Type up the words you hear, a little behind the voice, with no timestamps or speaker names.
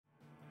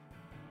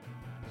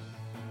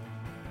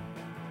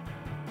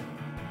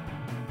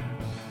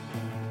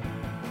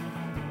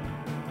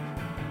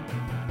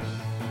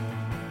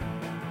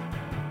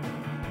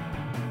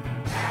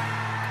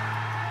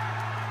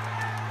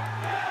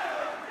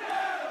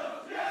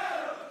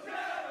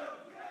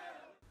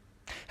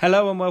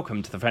Hello and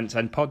welcome to the Fence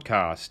End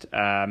podcast.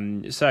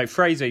 So,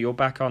 Fraser, you're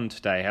back on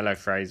today. Hello,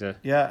 Fraser.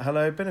 Yeah,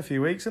 hello. Been a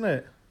few weeks, hasn't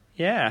it?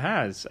 Yeah, it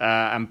has.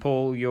 And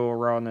Paul,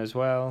 you're on as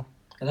well.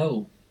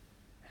 Hello.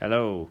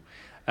 Hello.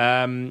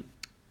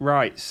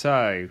 Right,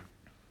 so,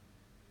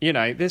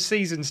 this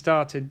season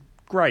started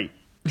great.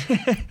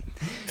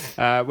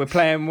 We're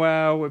playing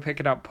well, we're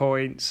picking up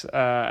points,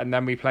 and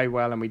then we play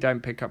well and we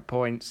don't pick up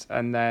points,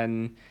 and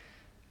then,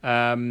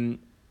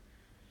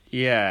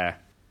 yeah.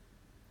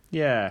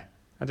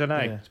 I don't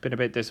know. Yeah. It's been a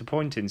bit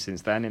disappointing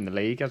since then in the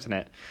league, hasn't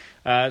it?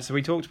 So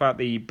we talked about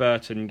the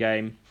Burton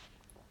game,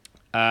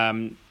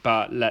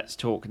 but let's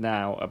talk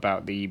now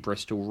about the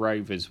Bristol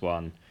Rovers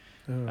one.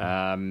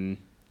 Oh.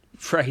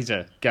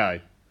 Fraser, go.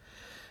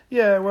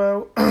 Yeah,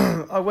 well,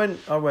 I went.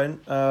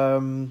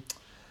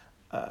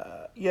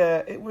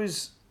 It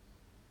was.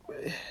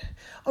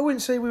 I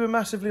wouldn't say we were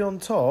massively on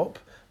top,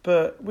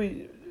 but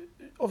we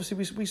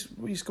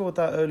scored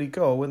that early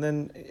goal, and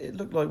then it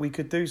looked like we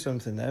could do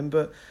something then.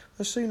 But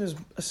as soon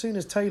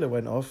as Taylor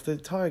went off, the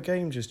entire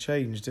game just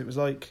changed. It was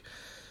like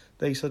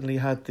they suddenly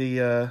had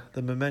the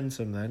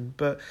momentum then.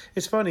 But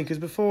it's funny because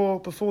before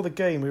the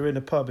game, we were in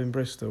a pub in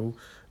Bristol,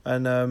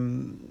 and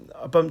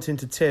I bumped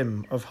into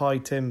Tim of Hi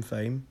Tim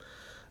fame,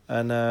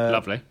 and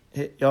lovely.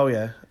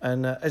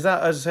 And is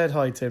that, as I said,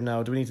 Hi Tim?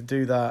 Now, do we need to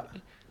do that?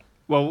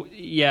 Well,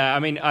 yeah, I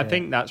mean, I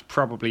think that's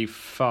probably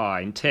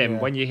fine. Tim,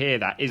 when you hear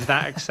that, is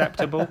that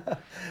acceptable?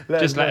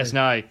 Let us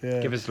know. Yeah.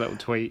 Give us a little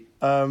tweet.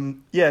 So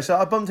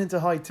I bumped into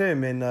Hi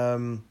Tim in...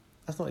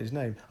 that's not his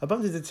name. I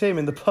bumped into Tim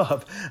in the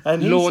pub.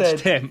 And Lord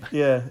Tim.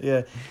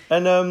 Yeah.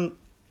 And I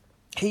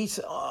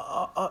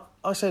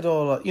said,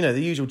 the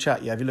usual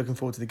chat, if you're looking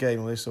forward to the game,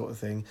 all this sort of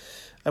thing.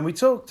 And we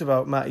talked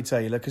about Matty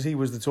Taylor, because he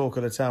was the talk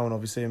of the town,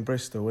 obviously, in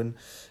Bristol. And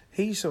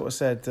he sort of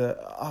said,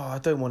 I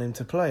don't want him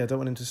to play. I don't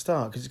want him to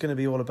start because it's going to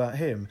be all about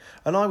him.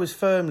 And I was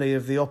firmly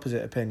of the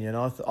opposite opinion.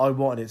 I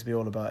wanted it to be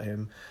all about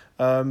him.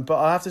 But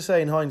I have to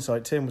say, in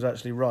hindsight, Tim was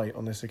actually right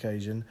on this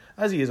occasion,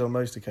 as he is on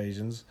most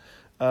occasions.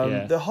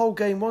 The whole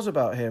game was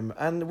about him,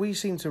 and we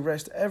seemed to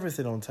rest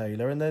everything on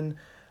Taylor. And then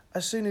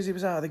as soon as he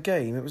was out of the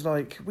game, it was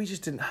like we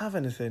just didn't have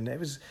anything. It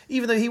was,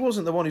 even though he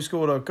wasn't the one who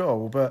scored our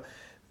goal, but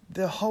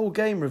the whole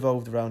game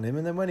revolved around him.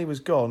 And then when he was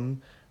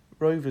gone,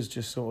 Rovers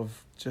just sort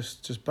of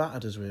just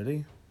battered us,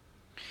 really.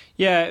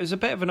 Yeah, it was a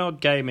bit of an odd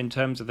game in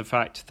terms of the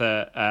fact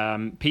that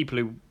people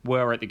who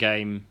were at the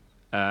game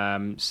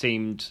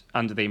seemed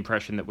under the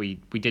impression that we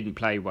didn't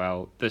play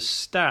well. The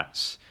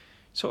stats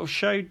sort of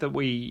showed that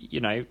we,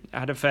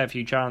 had a fair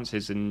few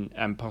chances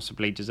and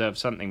possibly deserved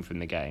something from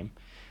the game.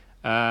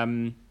 I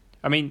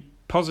mean,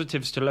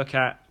 positives to look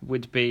at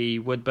would be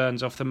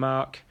Woodburn's off the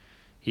mark.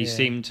 He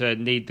seemed to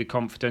need the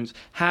confidence.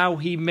 How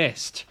he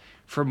missed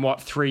from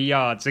 3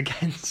 yards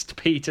against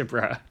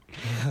Peterborough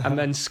and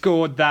then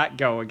scored that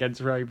goal against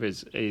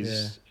Rovers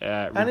is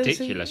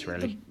ridiculous,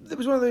 really. It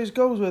was one of those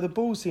goals where the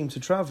ball seemed to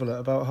travel at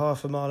about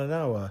half a mile an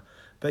hour,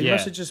 but he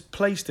must have just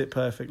placed it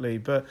perfectly.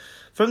 But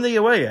from the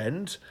away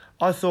end,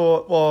 I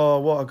thought, oh,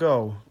 what a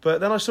goal. But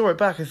then I saw it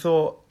back and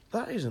thought,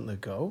 that isn't the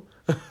goal.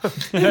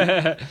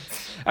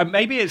 And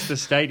maybe it's the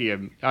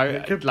stadium.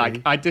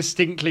 I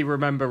distinctly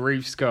remember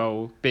Roof's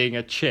goal being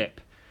a chip.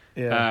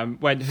 Yeah.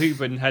 When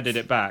Hooban headed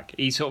it back,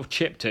 he sort of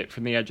chipped it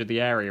from the edge of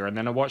the area, and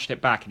then I watched it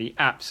back, and he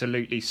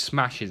absolutely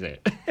smashes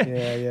it.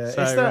 Yeah.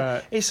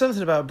 So, it's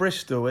something about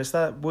Bristol. It's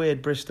that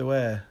weird Bristol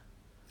air.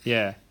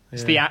 Yeah.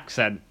 It's the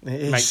accent.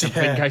 It makes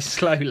something go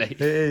slowly.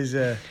 It is,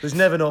 yeah. It's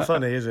never not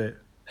funny, is it?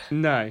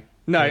 No.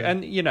 Yeah.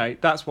 And,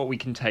 that's what we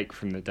can take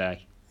from the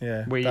day.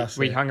 Yeah,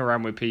 we hung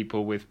around with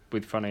people with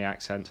funny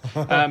accents.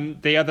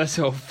 The other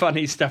sort of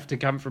funny stuff to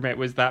come from it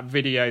was that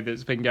video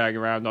that's been going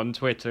around on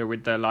Twitter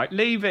with the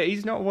leave it,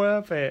 he's not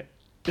worth it.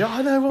 Yeah,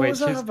 I know, what was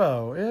that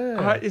about?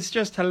 Yeah, it's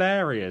just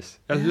hilarious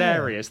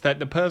that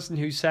the person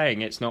who's saying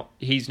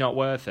he's not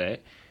worth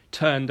it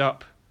turned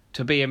up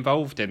to be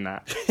involved in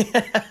that.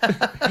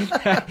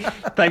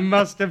 They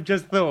must have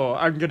just thought,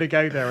 I'm going to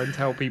go there and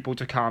tell people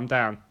to calm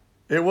down.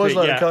 It was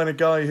the kind of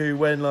guy who,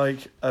 when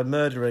a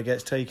murderer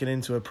gets taken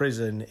into a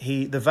prison,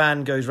 the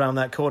van goes round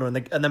that corner and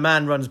the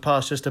man runs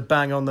past just to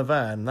bang on the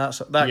van. That's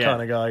that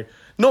kind of guy.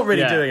 Not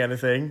really doing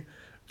anything,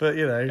 but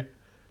I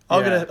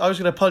was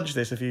gonna punch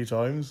this a few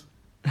times.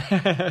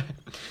 That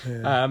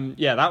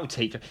will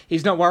teach him.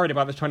 He's not worried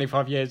about the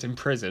 25 years in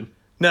prison.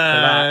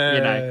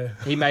 No,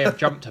 he may have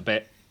jumped a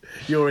bit.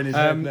 You're in his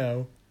head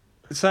now.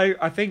 So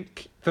I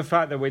think the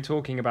fact that we're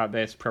talking about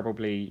this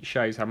probably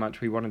shows how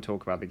much we want to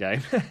talk about the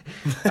game.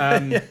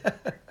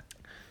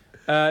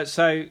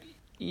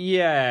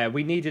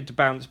 We needed to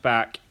bounce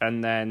back,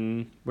 and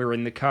then we're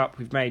in the Cup.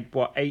 We've made,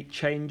 8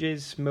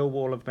 changes?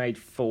 Millwall have made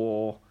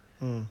 4.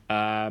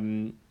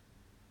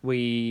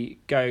 We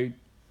go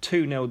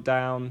 2-0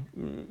 down,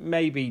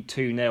 maybe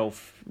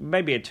 2-0,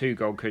 maybe a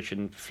 2-goal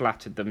cushion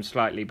flattered them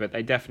slightly, but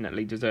they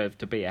definitely deserve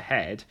to be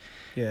ahead.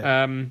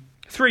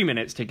 3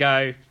 minutes to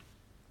go.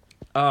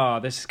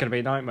 This is going to be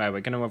a nightmare.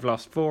 We're going to have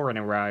lost 4 in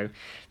a row.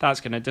 That's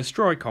going to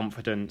destroy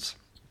confidence.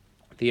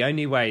 The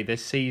only way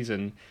this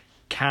season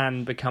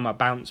can become a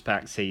bounce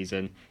back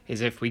season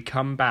is if we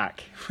come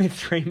back with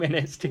 3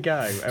 minutes to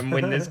go and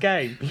win this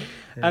game.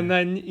 And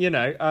then,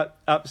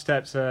 up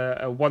steps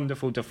a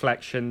wonderful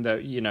deflection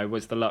that,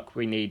 was the luck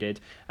we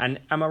needed. And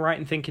am I right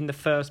in thinking the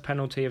first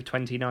penalty of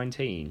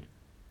 2019?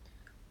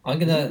 I'm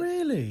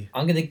Really?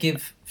 gonna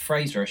give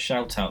Fraser a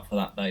shout out for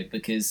that though,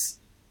 because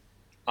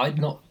I'm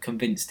not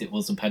convinced it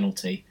was a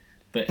penalty.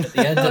 But at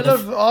the end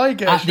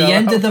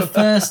of the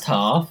first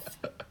half,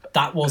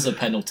 that was a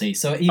penalty,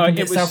 so it evened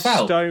itself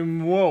out.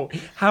 Stonewall.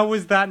 How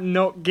was that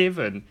not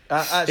given?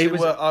 Actually,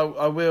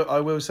 I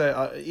will say,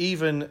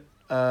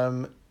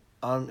 I'm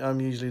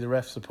usually the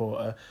ref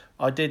supporter.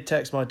 I did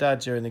text my dad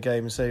during the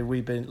game and say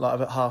we've been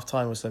at half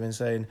time or something,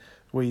 saying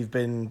we've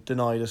been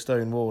denied a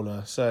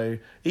Stonewaller. So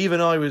even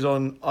I was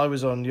on.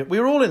 We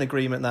were all in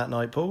agreement that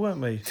night, Paul,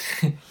 weren't we?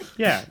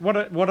 Yeah. What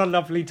a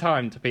lovely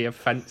time to be a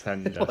fence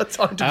ender. What a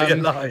time to be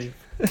alive.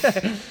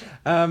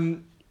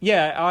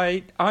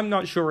 Yeah, I'm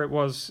not sure it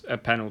was a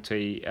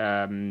penalty.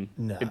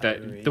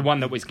 The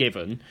one that was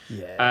given.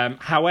 Yeah.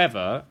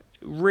 However,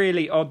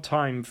 really odd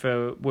time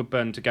for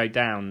Woodburn to go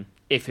down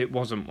if it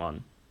wasn't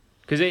one,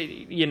 because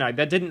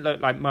there didn't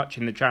look like much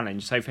in the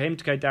challenge. So for him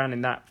to go down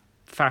in that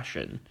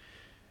fashion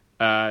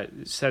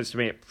says to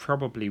me it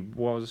probably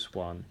was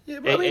one.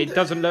 Yeah, it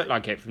doesn't look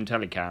like it from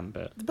telecam,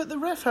 but the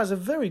ref has a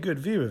very good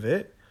view of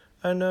it,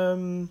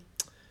 and.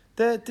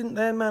 Didn't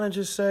their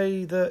managers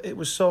say that it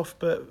was soft,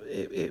 but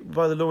it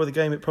by the law of the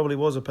game, it probably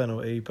was a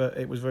penalty, but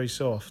it was very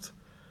soft?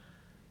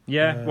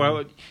 Yeah,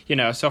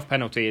 a soft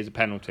penalty is a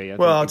penalty.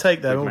 I'll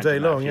take that all day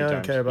long. I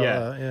don't care about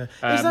that.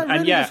 Yeah. Is that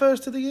really the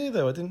first of the year,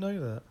 though? I didn't know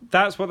that.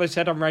 That's what they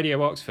said on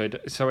Radio Oxford,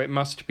 so it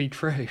must be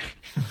true.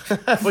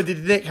 Well,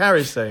 did Nick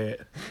Harris say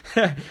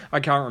it? I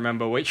can't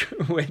remember which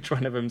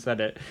one of them said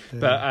it,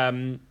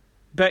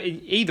 But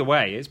either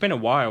way, it's been a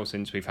while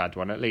since we've had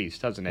one, at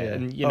least, hasn't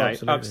it? Yeah.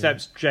 And, up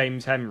steps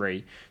James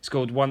Henry,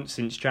 scored once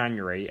since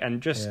January, and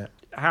just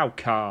how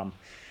calm.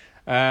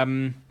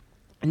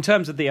 In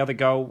terms of the other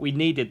goal, we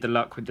needed the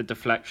luck with the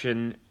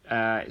deflection.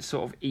 It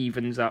sort of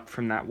evens up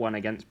from that one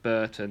against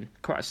Burton.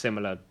 Quite a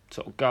similar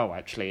sort of goal,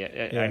 actually.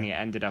 Only it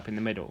ended up in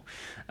the middle.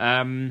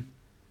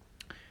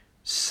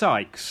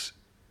 Sykes.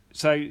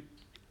 So,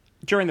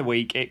 during the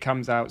week, it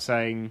comes out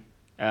saying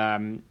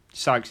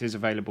Sykes is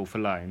available for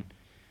loan.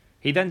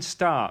 He then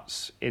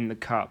starts in the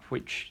cup,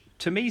 which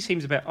to me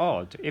seems a bit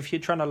odd. If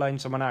you're trying to loan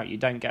someone out, you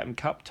don't get them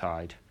cup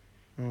tied.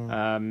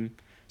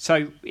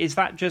 So is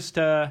that just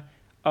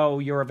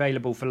you're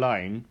available for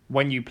loan?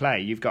 When you play,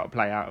 you've got to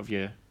play out of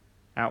your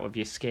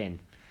skin.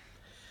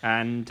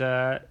 And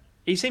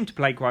he seemed to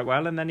play quite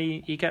well, and then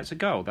he gets a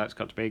goal. That's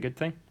got to be a good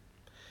thing.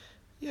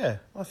 Yeah,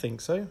 I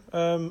think so.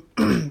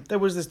 There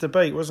was this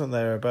debate, wasn't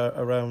there,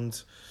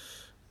 around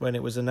when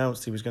it was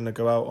announced he was going to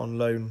go out on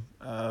loan.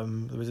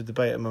 There was a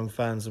debate among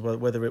fans about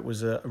whether it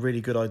was a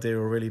really good idea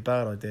or a really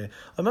bad idea.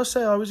 I must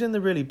say I was in the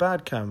really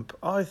bad camp.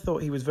 I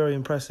thought he was very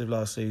impressive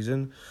last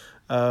season,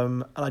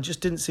 and I just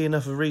didn't see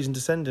enough of a reason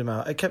to send him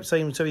out. I kept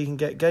saying so he can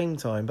get game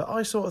time, but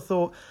I sort of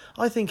thought,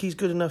 I think he's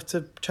good enough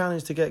to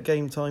challenge to get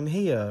game time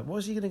here.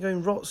 Was he going to go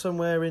and rot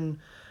somewhere in...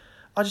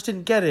 I just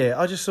didn't get it.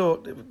 I just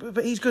thought,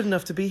 but he's good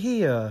enough to be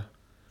here.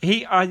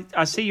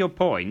 I see your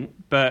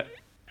point, but...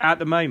 At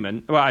the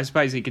moment, well, I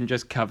suppose he can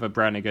just cover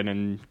Brannigan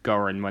and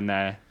Goran when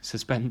they're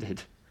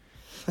suspended.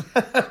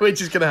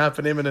 Which is going to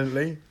happen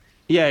imminently.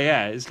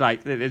 Yeah, it's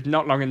like, it's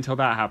not long until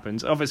that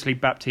happens. Obviously,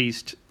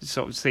 Baptiste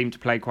sort of seemed to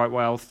play quite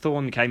well.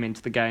 Thorne came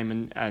into the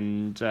game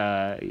and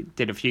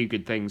did a few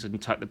good things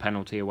and took the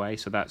penalty away,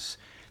 so that's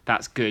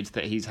good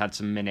that he's had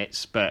some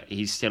minutes, but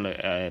he's still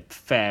a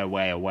fair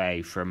way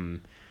away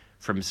from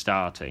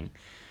starting,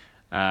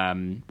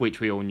 which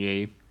we all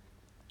knew.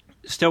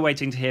 Still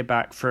waiting to hear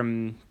back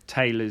from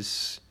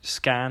Taylor's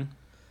scan.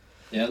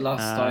 Yeah,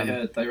 last I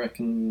heard, they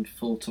reckon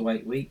 4 to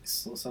 8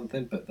 weeks or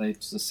something, but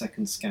it's a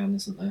second scan,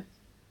 isn't there?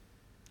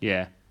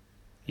 Yeah.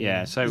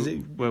 So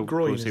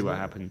we'll see what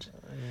happens.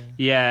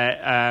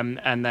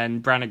 And then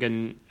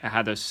Brannigan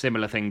had a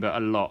similar thing, but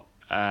a lot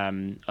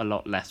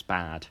less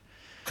bad,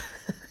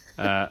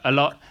 a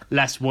lot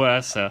less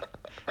worse.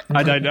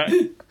 I don't know.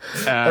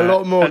 A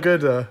lot more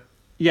gooder.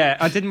 Yeah,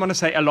 I didn't want to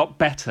say a lot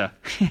better.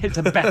 It's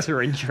a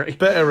better injury.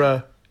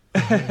 Betterer.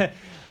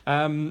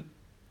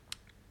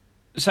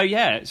 So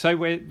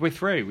we're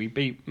through. We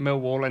beat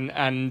Millwall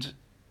and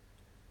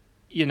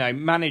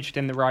managed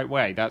in the right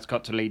way. That's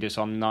got to lead us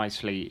on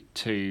nicely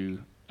to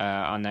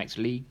our next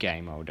league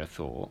game, I would have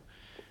thought,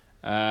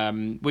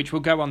 which we'll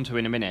go on to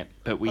in a minute.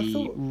 But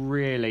we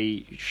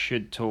really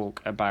should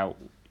talk about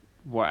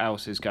what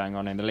else is going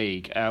on in the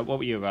league. What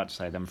were you about to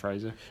say then,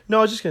 Fraser? No,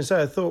 I was just going to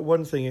say, I thought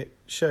one thing it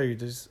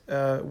showed is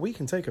we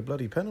can take a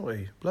bloody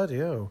penalty. Bloody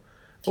hell.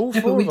 All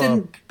four of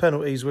our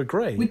penalties were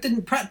great. We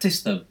didn't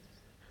practice them.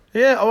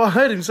 Yeah, I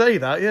heard him say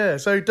that, yeah.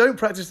 So don't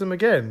practice them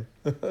again.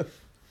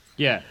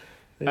 Yeah.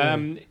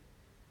 And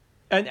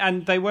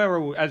they were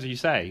all, as you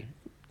say,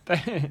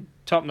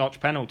 top-notch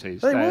penalties.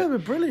 They were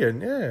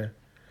brilliant, yeah.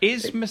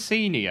 Is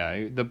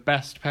Massinio the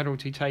best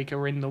penalty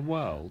taker in the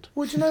world?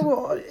 Well, do you know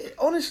what?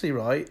 Honestly,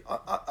 right,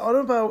 on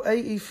about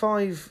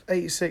 85,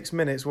 86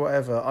 minutes,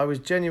 whatever, I was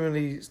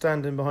genuinely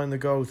standing behind the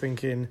goal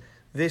thinking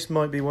this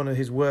might be one of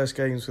his worst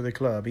games for the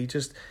club.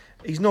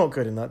 He's not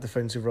good in that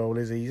defensive role,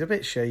 is he? He's a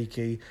bit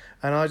shaky.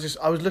 And I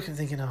was looking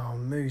thinking, oh,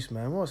 Moose,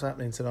 man, what's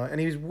happening tonight? And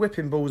he was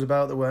whipping balls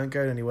about that weren't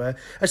going anywhere.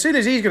 As soon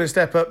as he's going to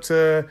step up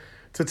to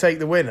take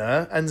the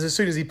winner, and as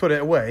soon as he put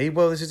it away,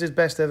 well, this is his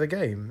best ever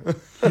game.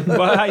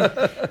 Well,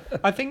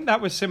 I think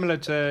that was similar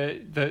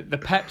to the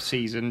Pep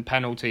season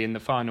penalty in the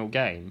final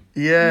game.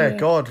 Yeah,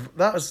 God,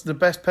 that was the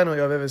best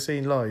penalty I've ever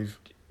seen live.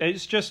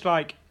 It's just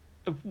like,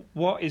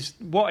 what is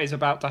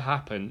about to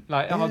happen?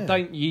 Like, oh,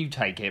 don't you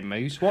take it,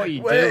 Moose? What are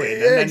you doing?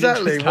 Yeah,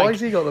 exactly. Why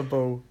has he got the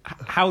ball?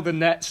 How the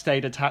net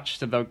stayed attached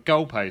to the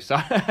goalpost,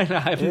 I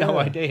have no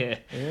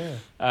idea.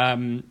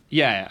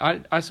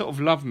 I sort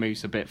of love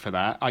Moose a bit for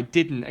that. I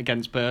didn't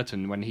against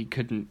Burton when he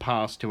couldn't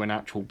pass to an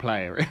actual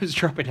player. It was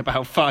dropping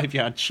about 5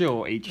 yards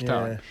short each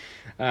time.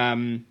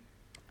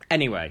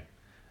 Anyway,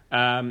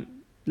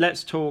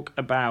 let's talk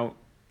about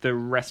the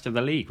rest of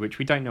the league, which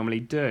we don't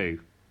normally do.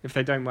 If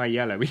they don't wear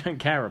yellow, we don't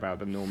care about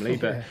them normally.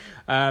 But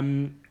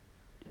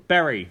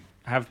Bury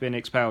have been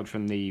expelled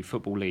from the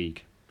Football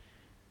League.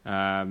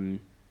 I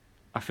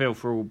feel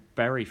for all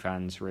Bury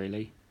fans,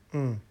 really.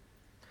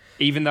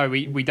 Even though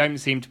we don't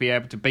seem to be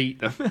able to beat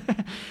them.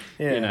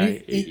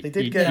 They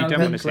did get you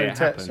don't want to see it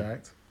happen.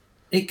 Sacked.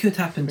 It could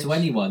happen to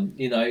anyone,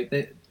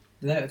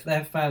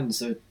 Their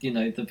fans are,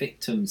 the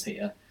victims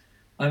here.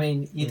 I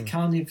mean,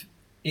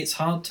 it's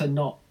hard to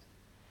not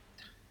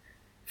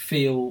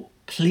feel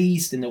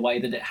pleased in the way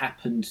that it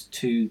happened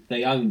to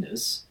the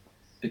owners,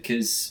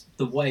 because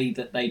the way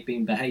that they've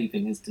been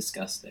behaving is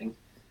disgusting.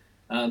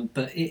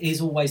 But it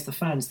is always the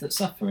fans that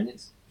suffer, and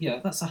it's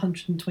that's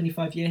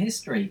 125-year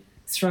history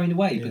thrown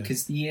away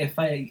because the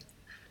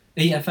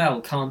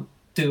EFL can't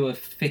do a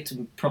fit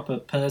and proper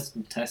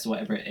person test or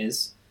whatever it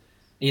is.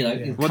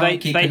 They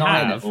keep an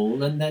eye on it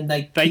all, and then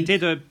they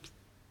did a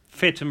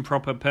fit and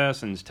proper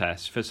persons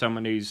test for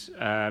someone who's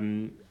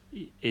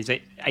is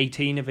it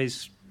 18 of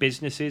his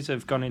businesses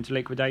have gone into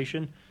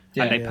liquidation,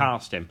 and they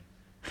passed him.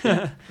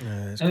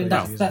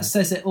 That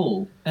says it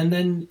all. And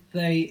then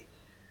they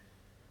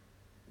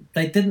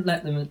didn't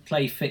let them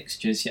play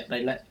fixtures, yet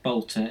they let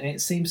Bolton. And it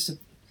seems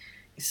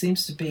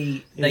to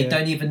be they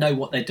don't even know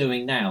what they're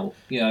doing now.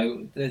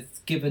 They've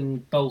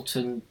given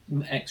Bolton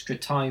extra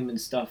time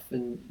and stuff,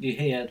 and you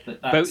hear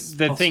that's. But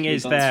the thing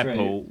is,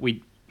 Paul,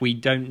 we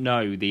don't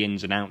know the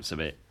ins and outs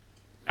of it,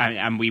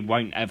 and we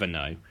won't ever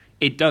know.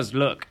 It does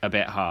look a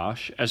bit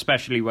harsh,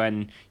 especially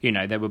when,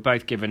 they were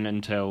both given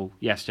until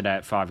yesterday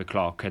at 5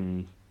 o'clock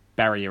and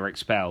Bury are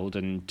expelled,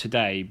 and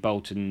today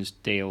Bolton's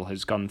deal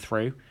has gone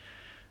through.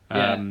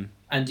 And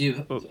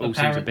you all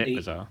seems a bit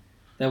bizarre.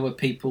 There were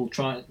people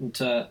trying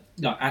to,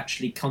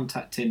 actually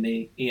contacting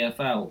the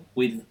EFL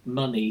with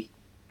money,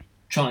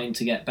 trying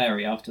to get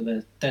Bury after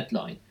the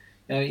deadline.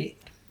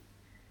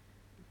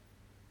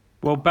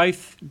 Well,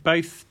 both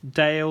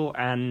Dale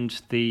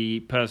and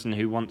the person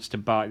who wants to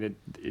buy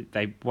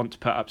they want to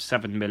put up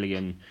 7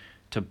 million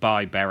to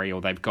buy Bury,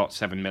 or they've got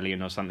 7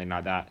 million or something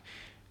like that.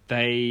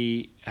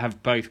 They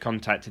have both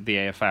contacted the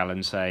AFL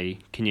and say,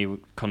 "Can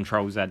you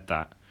Control Z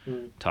that?"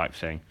 type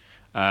thing.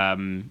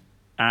 And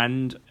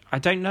I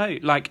don't know.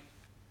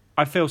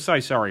 I feel so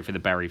sorry for the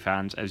Bury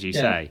fans, as you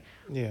say.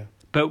 Yeah.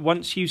 But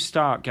once you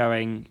start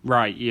going,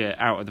 right, you're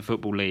out of the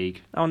Football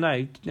League. Oh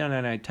no,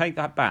 take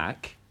that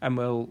back. And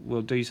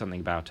we'll do something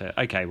about it.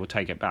 Okay, we'll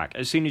take it back.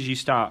 As soon as you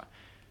start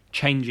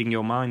changing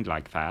your mind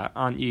like that,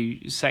 aren't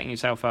you setting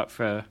yourself up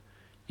for,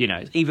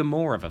 even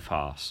more of a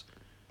farce?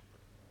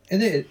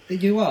 It is.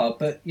 You are,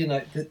 but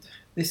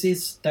this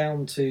is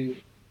down to,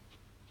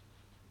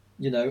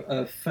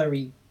 a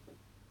very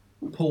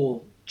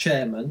poor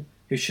chairman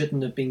who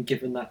shouldn't have been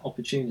given that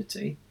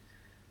opportunity.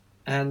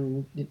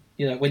 And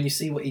when you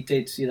see what he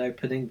did,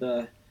 putting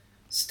the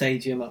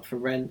stadium up for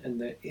rent and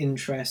the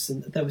interest,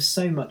 and there was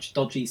so much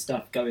dodgy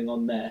stuff going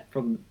on there.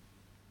 From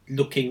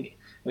looking,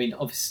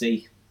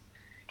 obviously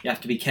you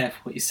have to be careful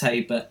what you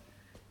say, but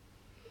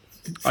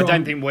I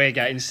don't think we're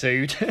getting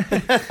sued.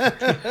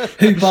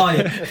 Who by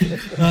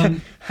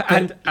it?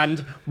 And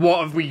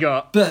what have we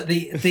got? But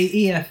the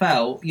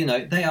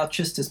EFL, they are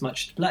just as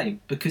much to blame,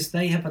 because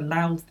they have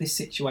allowed this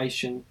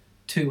situation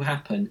to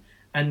happen,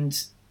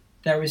 and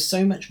there is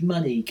so much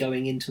money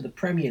going into the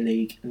Premier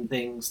League and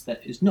things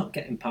that is not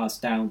getting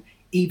passed down,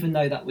 even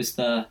though that was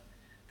the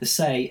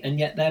say, and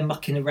yet they're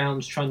mucking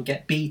around trying to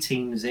get B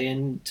teams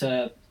in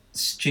to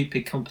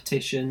stupid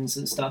competitions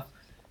and stuff.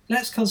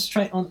 Let's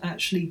concentrate on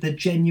actually the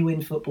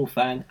genuine football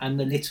fan and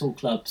the little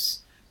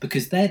clubs,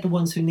 because they're the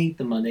ones who need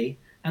the money.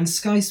 And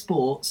Sky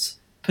Sports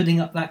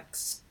putting up that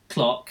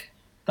clock,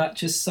 that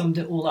just summed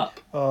it all up.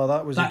 Oh,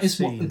 that was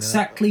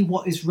exactly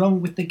what is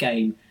wrong with the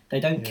game. They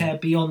don't care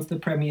beyond the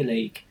Premier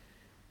League.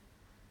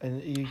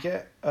 And you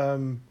get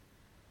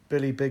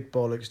Billy Big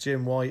Bollocks,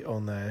 Jim White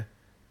on there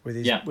with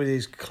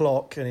his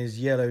clock and his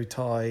yellow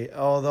tie.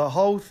 Oh, the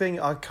whole thing,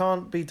 I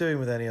can't be doing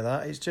with any of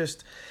that.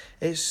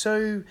 It's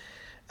so...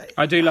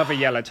 I do love a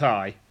yellow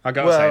tie. I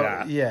got to say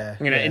that. Yeah,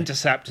 I'm going to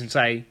intercept and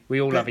say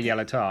we all love a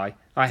yellow tie.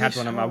 I had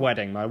one at my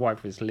wedding. My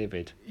wife was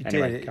livid.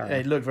 Anyway,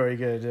 it looked very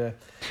good.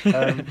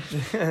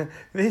 Yeah.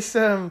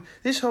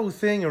 This whole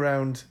thing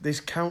around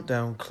this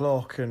countdown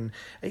clock and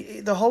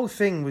the whole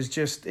thing was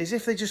just as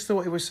if they just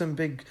thought it was some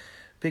big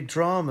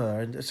drama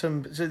and so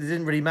it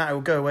didn't really matter.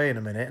 We'll go away in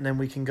a minute and then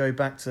we can go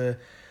back to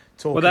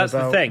talking. Well, that's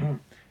about, the thing.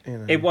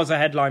 It was a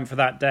headline for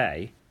that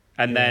day,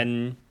 and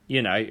then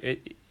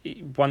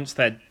once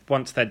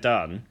they're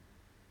done,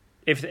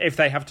 if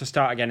they have to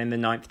start again in the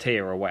 9th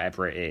tier or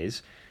whatever it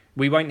is,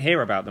 we won't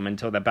hear about them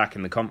until they're back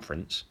in the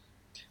conference.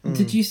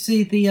 Did you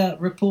see the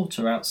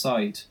reporter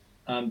outside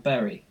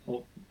Bury,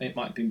 or it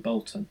might have been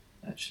Bolton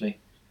actually,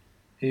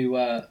 who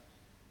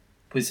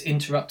was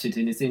interrupted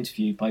in his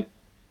interview by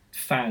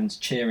fans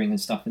cheering and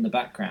stuff in the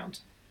background,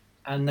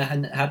 and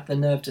then had the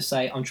nerve to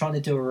say, "I'm trying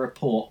to do a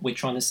report. We're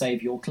trying to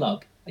save your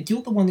club." Like,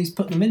 you're the one who's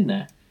put them in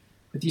there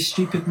with your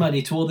stupid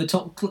money to all the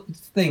top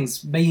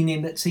things,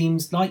 meaning that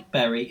teams like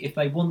Bury, if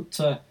they want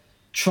to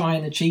try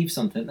and achieve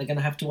something, they're going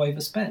to have to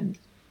overspend.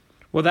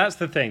 Well, that's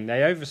the thing.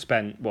 They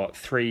overspent,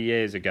 3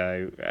 years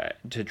ago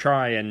to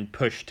try and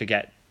push to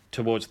get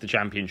towards the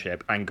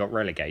Championship and got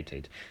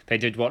relegated. They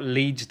did what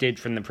Leeds did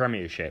from the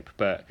Premiership,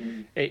 but,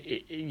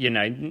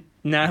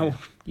 now,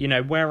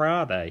 where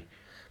are they?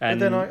 And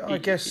then I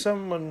guess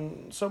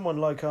someone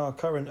like our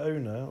current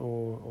owner,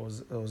 or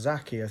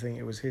Zaki, I think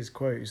it was his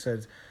quote, who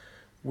said,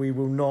 "We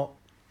will not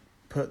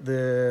put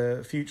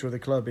the future of the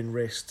club in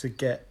risk to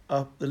get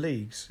up the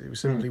leagues. It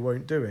simply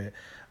won't do it."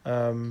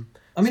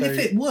 If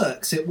it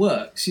works, it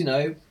works.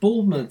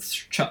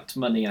 Bournemouth chucked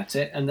money at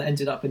it and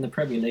ended up in the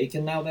Premier League,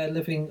 and now they're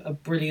living a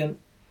brilliant,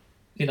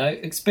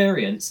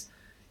 experience.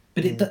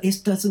 But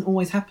it doesn't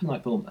always happen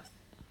like Bournemouth.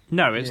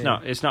 No, it's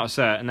not. It's not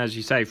certain, as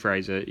you say,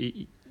 Fraser.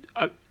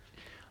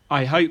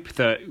 I hope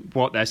that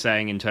what they're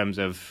saying in terms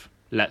of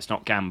let's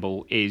not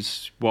gamble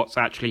is what's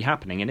actually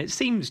happening, and it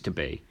seems to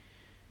be.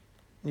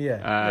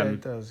 Yeah, it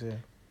does, yeah.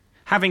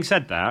 Having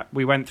said that,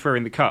 we went through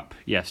in the cup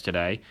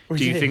yesterday.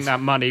 Do you think that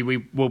money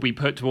will be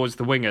put towards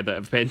the winger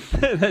that's been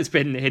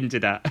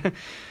hinted at?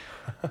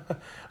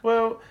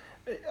 Well,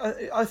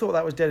 I thought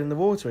that was dead in the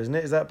water, isn't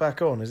it? Is that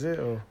back on, is it?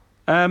 Or?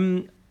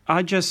 If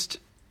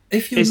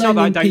you're it's not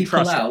that I don't people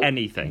trust out,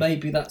 anything.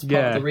 Maybe that's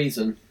part of the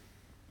reason.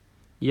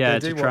 Yeah,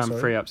 to try and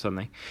free up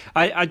something.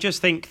 I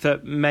just think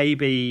that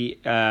maybe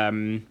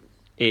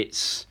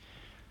it's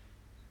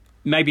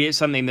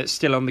something that's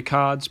still on the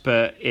cards,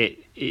 but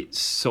it's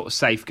sort of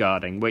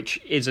safeguarding, which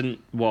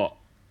isn't what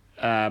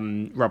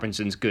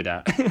Robinson's good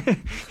at.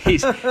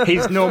 he's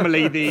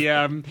normally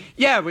the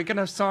we're going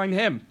to sign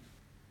him.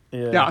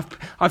 Yeah,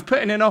 I've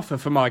put in an offer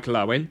for Michael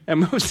Owen,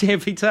 and we'll see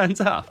if he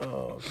turns up.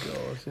 Oh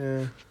God,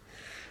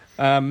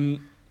 yeah.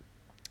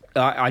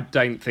 I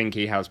don't think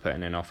he has put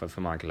in an offer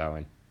for Michael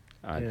Owen.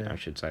 I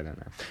should say that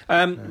now.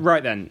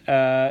 Right then.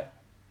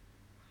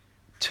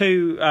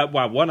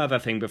 One other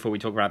thing before we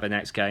talk about the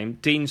next game.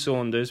 Dean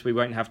Saunders, we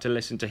won't have to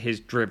listen to his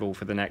dribble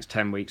for the next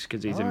 10 weeks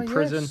because he's in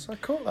prison. Yes, I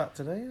caught that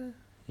today.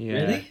 Yeah.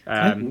 Really?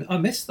 I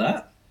missed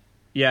that.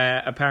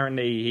 Yeah,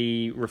 apparently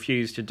he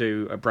refused to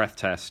do a breath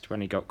test when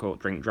he got caught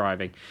drink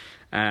driving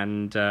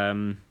and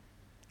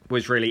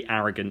was really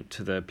arrogant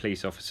to the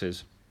police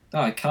officers. Oh,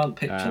 I can't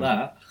picture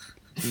that.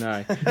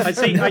 No.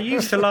 I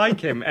used to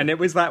like him, and it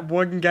was that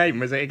one game,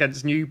 was it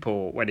against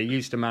Newport, when he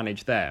used to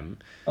manage them.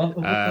 I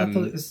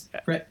thought it was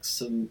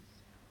Wrexham.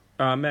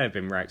 It may have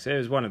been Rex. It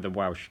was one of the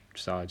Welsh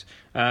sides.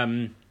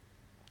 Anyway.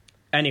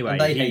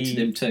 And they hated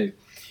him too.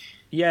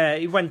 Yeah,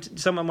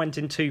 someone went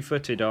in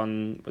 2-footed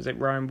on, was it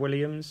Ryan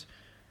Williams?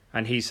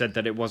 And he said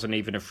that it wasn't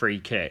even a free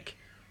kick.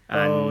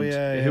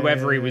 And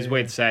whoever he was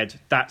with said,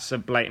 that's a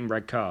blatant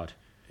red card.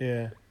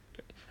 Yeah.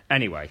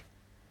 Anyway.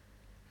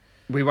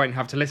 We won't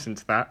have to listen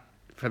to that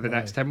for the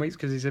next 10 weeks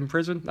because he's in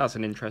prison. That's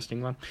an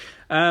interesting one.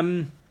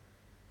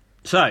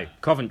 So,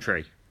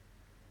 Coventry.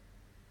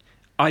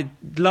 I'd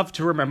love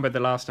to remember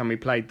the last time we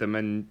played them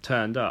and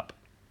turned up.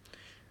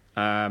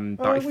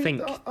 But I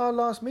think... Our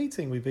last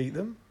meeting, we beat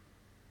them.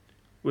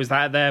 Was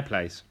that at their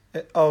place?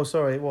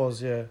 Sorry, it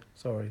was, yeah.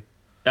 Sorry.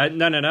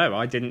 No.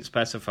 I didn't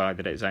specify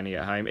that it's only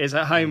at home. It's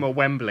at home or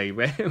Wembley.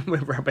 We're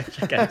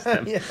rubbish against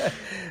them.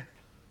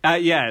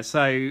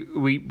 So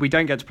we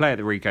don't get to play at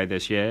the Ricoh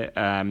this year.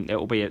 It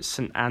will be at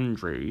St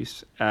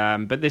Andrews.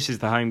 But this is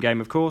the home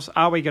game, of course.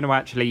 Are we going to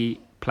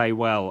actually play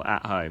well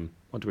at home?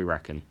 What do we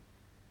reckon?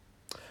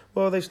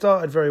 Well, they've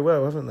started very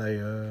well, haven't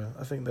they?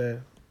 I think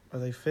are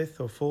they 5th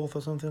or 4th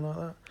or something like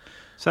that?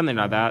 Something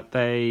like that.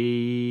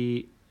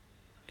 They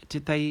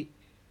they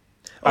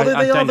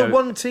are the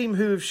one team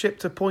who have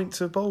shipped a point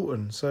to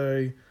Bolton.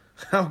 So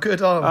how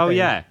good are they? Oh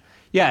yeah.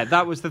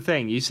 That was the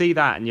thing. You see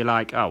that and you're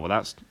like, oh well,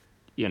 that's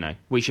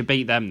we should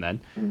beat them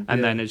then.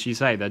 And then, as you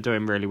say, they're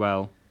doing really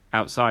well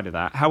outside of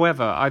that.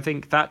 However, I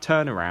think that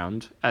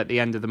turnaround at the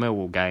end of the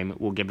Millwall game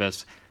will give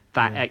us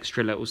that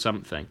extra little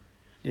something.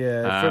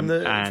 Yeah,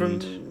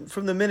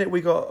 from the minute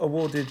we got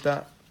awarded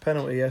that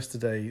penalty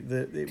yesterday,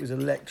 it was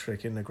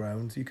electric in the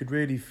ground. You could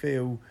really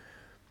feel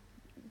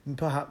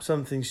perhaps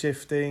something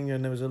shifting,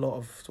 and there was a lot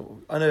of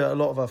I know a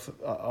lot of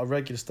our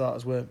regular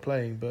starters weren't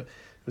playing, but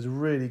it was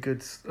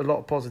a lot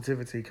of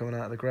positivity coming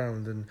out of the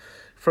ground, and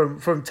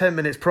from 10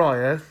 minutes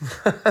prior,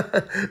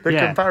 the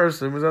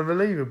comparison was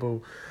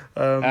unbelievable.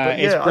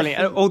 It's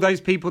brilliant. All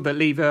those people that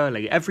leave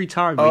early, every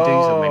time we do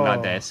something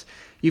like this,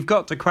 you've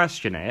got to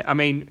question it. I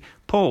mean,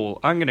 Paul,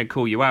 I'm going to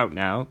call you out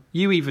now.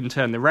 You even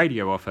turned the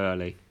radio off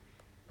early.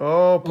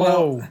 Oh,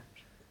 Paul. Well,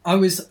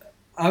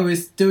 I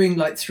was doing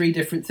like 3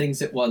 different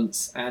things at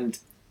once, and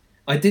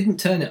I didn't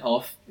turn it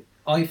off.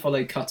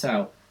 iFollow cut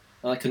out,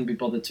 and I couldn't be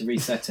bothered to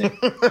reset it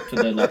for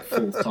the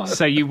 4th time.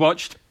 So you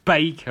watched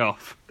Bake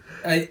Off.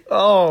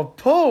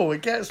 Paul,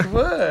 it gets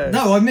worse.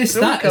 No, I missed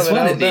that as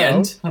well in the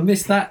end. I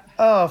missed that.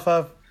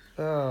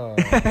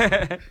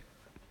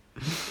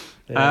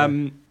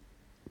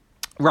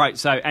 Right,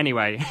 so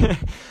anyway.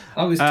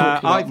 I was talking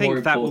about I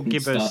think that will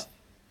give us...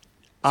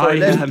 So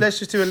let's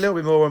just do a little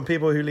bit more on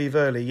people who leave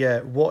early.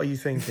 Yeah, what are you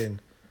thinking?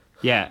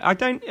 Yeah, I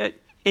don't...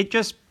 It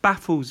just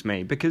baffles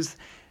me, because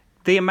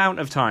the amount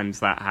of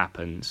times that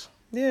happens...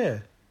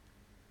 Yeah.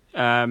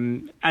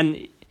 And...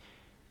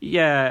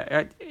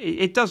 Yeah,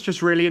 it does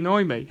just really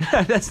annoy me.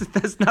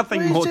 There's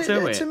nothing more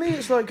to it. To me,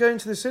 it's like going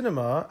to the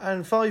cinema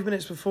and 5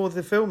 minutes before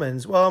the film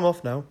ends, well, I'm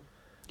off now.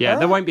 Yeah,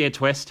 there won't be a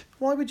twist.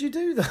 Why would you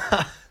do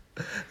that?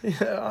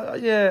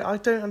 I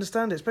don't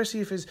understand it,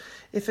 especially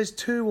if there's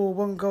 2 or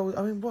 1 goal.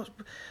 I mean, what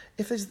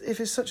if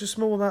there's such a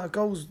small amount of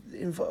goals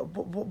involved?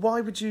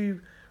 Why would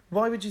you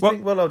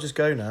think? Well, I'll just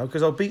go now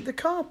because I'll beat the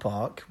car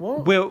park.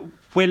 What?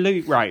 We're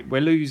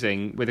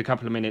losing with a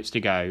couple of minutes to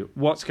go.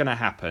 What's going to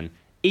happen?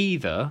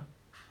 Either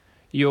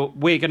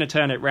we're going to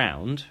turn it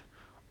round,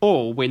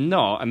 or we're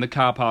not, and the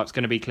car park's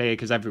going to be clear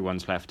because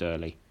everyone's left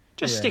early.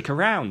 Just stick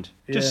around.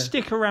 Just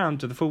stick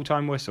around to the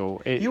full-time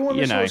whistle. You want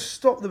to sort of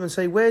stop them and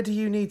say, where do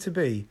you need to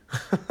be?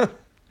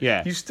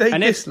 Yeah. You stayed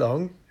this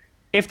long.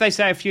 If they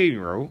say a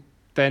funeral,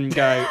 then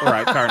go, all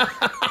right, fair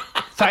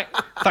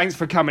enough. Thanks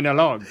for coming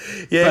along.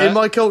 Yeah, but in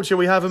my culture,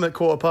 we have them at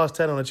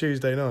 10:15 on a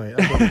Tuesday night.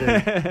 That's what we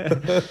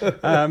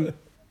do.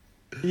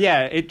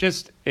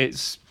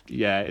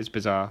 It's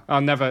bizarre.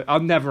 I'll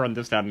never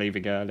understand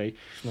leaving early.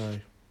 No.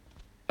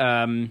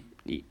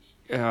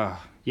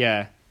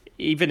 Yeah.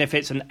 Even if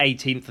it's an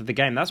 18th of the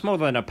game, that's more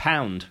than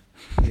 £1.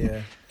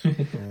 Yeah.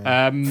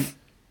 I'm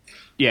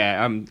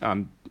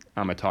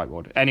a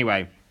tightwad.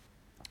 Anyway,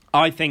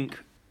 I think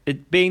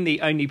being the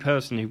only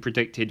person who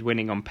predicted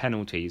winning on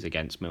penalties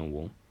against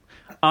Millwall,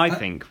 I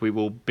think we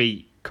will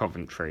beat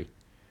Coventry.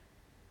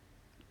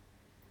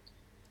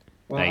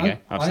 Well, there you go.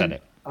 I've said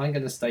it. I'm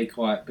going to stay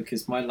quiet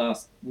because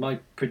my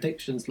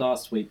predictions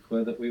last week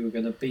were that we were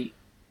going to beat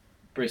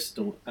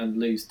Bristol and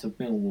lose to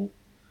Millwall.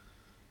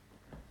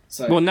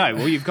 So, well, no.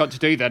 All you've got to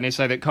do then is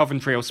say that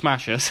Coventry will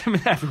smash us. I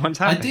mean, everyone's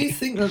happy. I do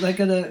think that they're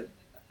going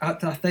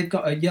to... They've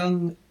got a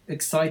young,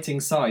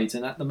 exciting side,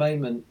 and at the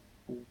moment,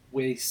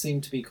 we seem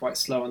to be quite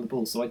slow on the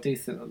ball, so I do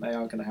think that they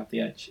are going to have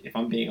the edge, if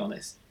I'm being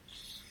honest.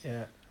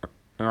 Yeah.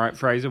 All right,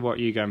 Fraser, what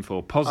are you going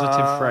for?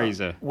 Positive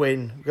Fraser.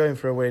 Win. Going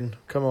for a win.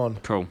 Come on.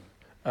 Cool.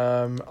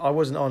 I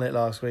wasn't on it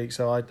last week,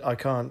 so I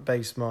can't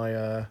base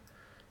my...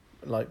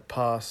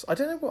 pass. I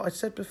don't know what I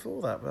said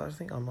before that, but I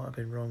think I might have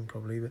been wrong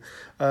probably. But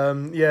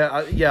I'm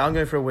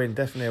going for a win.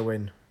 Definitely a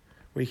win.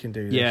 We can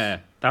do this. Yeah,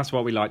 that's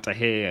what we like to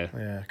hear.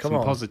 Yeah, Some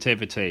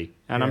positivity.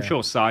 And I'm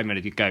sure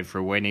Simon would go for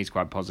a win. He's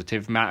quite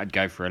positive. Matt would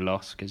go for a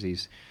loss because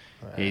he's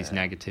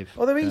negative.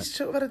 Although he's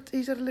sort of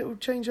had a little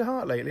change of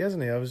heart lately,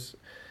 hasn't he?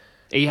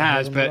 He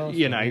has, but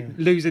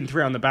losing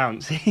 3 on the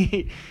bounce,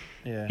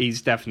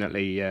 he's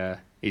definitely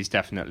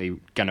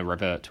going to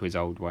revert to his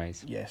old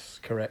ways. Yes,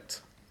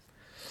 correct.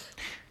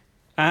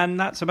 And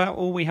that's about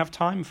all we have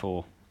time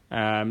for.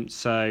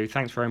 So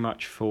thanks very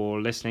much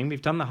for listening.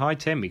 We've done the Hi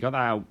Tim. We got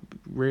that out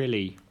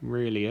really,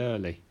 really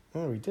early.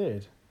 Oh, we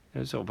did. It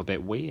was sort of a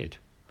bit weird.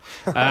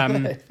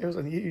 It was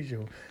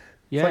unusual.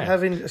 Yeah. It's like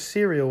having a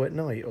cereal at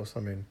night or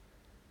something.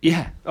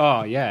 Yeah.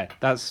 Oh, yeah.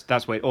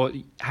 That's weird. Or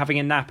having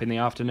a nap in the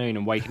afternoon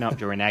and waking up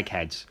during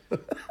Eggheads.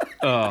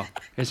 Oh,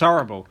 it's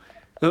horrible.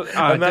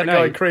 And that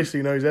guy Chris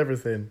who knows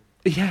everything.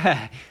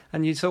 Yeah.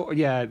 And you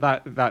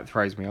that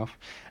throws me off.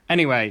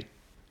 Anyway.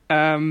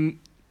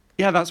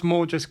 That's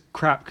more just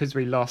crap because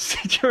we lost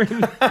during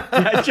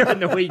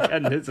the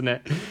weekend, isn't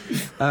it?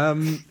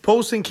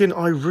 Paul's thinking,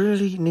 I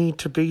really need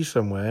to be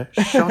somewhere.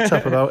 Shut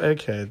up about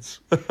Eggheads.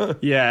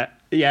 Yeah,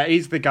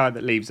 he's the guy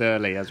that leaves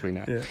early, as we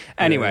know. Yeah.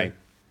 Anyway,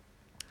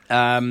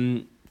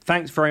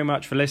 thanks very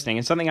much for listening.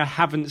 And something I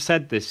haven't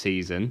said this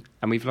season,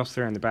 and we've lost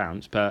 3 on the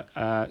bounce, but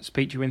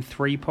speak to you in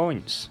 3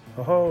 points.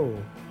 Oh,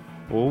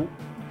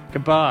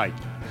 goodbye.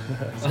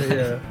 See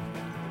ya.